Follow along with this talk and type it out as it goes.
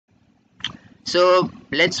So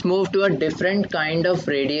let's move to a different kind of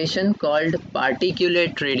radiation called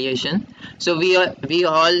particulate radiation. So we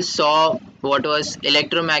all saw what was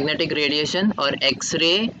electromagnetic radiation, or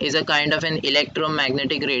X-ray is a kind of an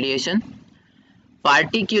electromagnetic radiation.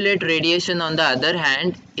 Particulate radiation, on the other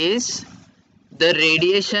hand, is the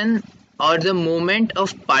radiation or the movement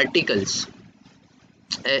of particles.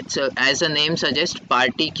 So as the name suggests,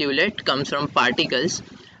 particulate comes from particles.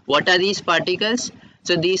 What are these particles?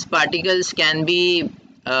 So these particles can be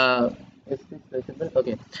is this visible?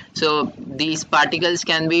 Okay. So these particles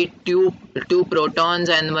can be two protons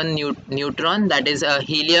and one neutron, that is a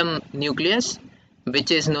helium nucleus,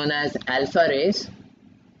 which is known as alpha rays.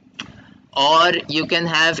 Or you can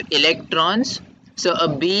have electrons. So a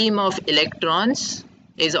beam of electrons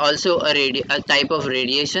is also a type of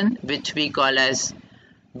radiation, which we call as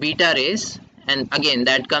beta rays, and again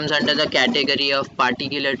that comes under the category of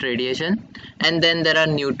particulate radiation. And then there are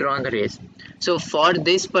neutron rays. So for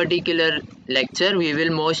this particular lecture we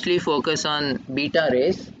will mostly focus on beta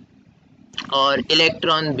rays or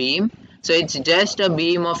electron beam. So it's just a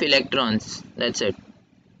beam of electrons, that's it.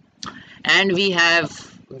 And we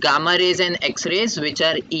have gamma rays and X-rays, which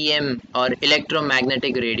are EM or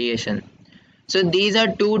electromagnetic radiation. So these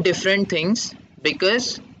are two different things,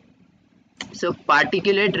 because so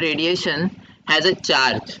particulate radiation has a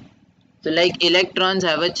charge. So like electrons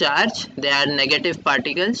have a charge, they are negative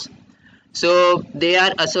particles, so they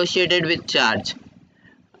are associated with charge.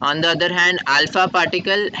 On the other hand, alpha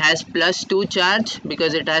particle has +2 charge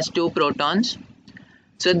because it has 2 protons.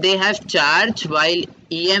 So they have charge, while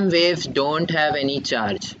EM waves don't have any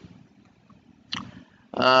charge.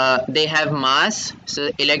 They have mass.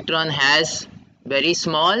 So electron has very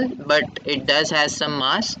small, but it does has some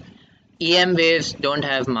mass. EM waves don't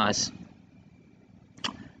have mass.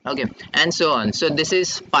 Okay, and so on. So this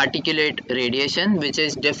is particulate radiation, which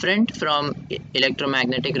is different from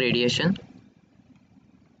electromagnetic radiation.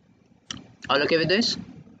 All okay with this?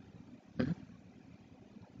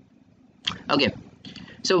 Okay.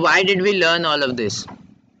 So why did we learn all of this?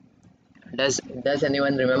 Does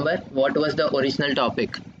anyone remember what was the original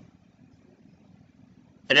topic?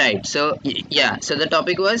 Right. So yeah. So the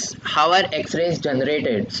topic was how are X-rays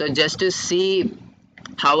generated. So just to see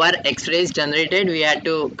how are X-rays generated, we had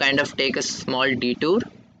to kind of take a small detour.